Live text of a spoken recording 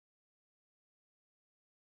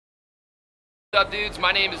What's up, dudes?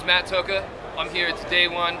 My name is Matt Toka. I'm here. It's day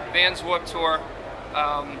one, Vans Warped Tour,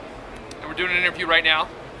 and we're doing an interview right now.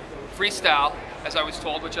 Freestyle, as I was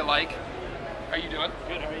told, which I like. How are you doing?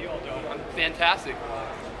 Good. How are you all doing? I'm fantastic.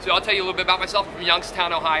 So I'll tell you a little bit about myself. I'm from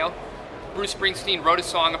Youngstown, Ohio. Bruce Springsteen wrote a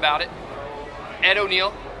song about it. Ed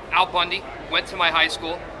O'Neill, Al Bundy, went to my high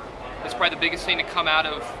school. It's probably the biggest thing to come out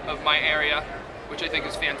of my area, which I think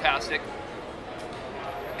is fantastic.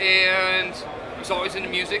 And I was always into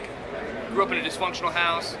music. Grew up in a dysfunctional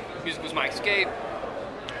house. Music was my escape.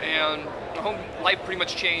 And my home life pretty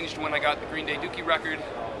much changed when I got the Green Day Dookie record.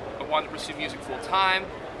 I wanted to pursue music full time.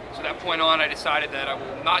 So at that point on, I decided that I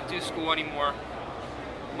will not do school anymore.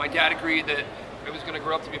 My dad agreed that I was going to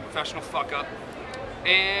grow up to be a professional fuck up.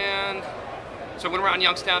 And so I went around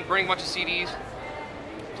Youngstown, burning a bunch of CDs,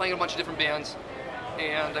 playing in a bunch of different bands.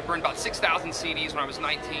 And I burned about 6,000 CDs when I was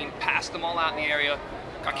 19, passed them all out in the area.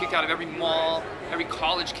 Got kicked out of every mall, every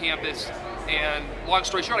college campus, and long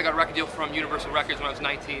story short, I got a record deal from Universal Records when I was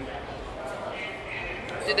 19.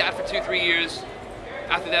 Did that for 2-3 years.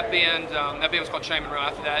 After that band was called Shaman Row.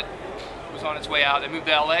 After that, it was on its way out. I moved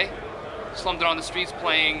to LA, slummed it on the streets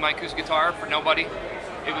playing my acoustic guitar for nobody.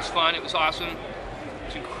 It was fun, it was awesome. It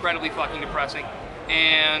was incredibly fucking depressing.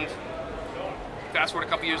 And fast forward a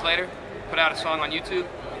couple years later, put out a song on YouTube,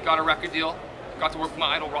 got a record deal. Got to work with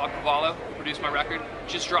my idol, Rob Cavallo, who produced my record.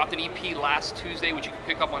 Just dropped an EP last Tuesday, which you can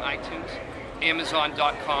pick up on iTunes,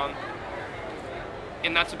 Amazon.com.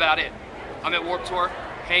 And that's about it. I'm at Warped Tour,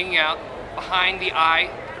 hanging out, behind the eye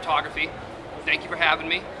photography. Thank you for having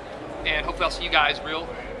me, and hopefully I'll see you guys real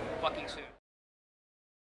fucking soon.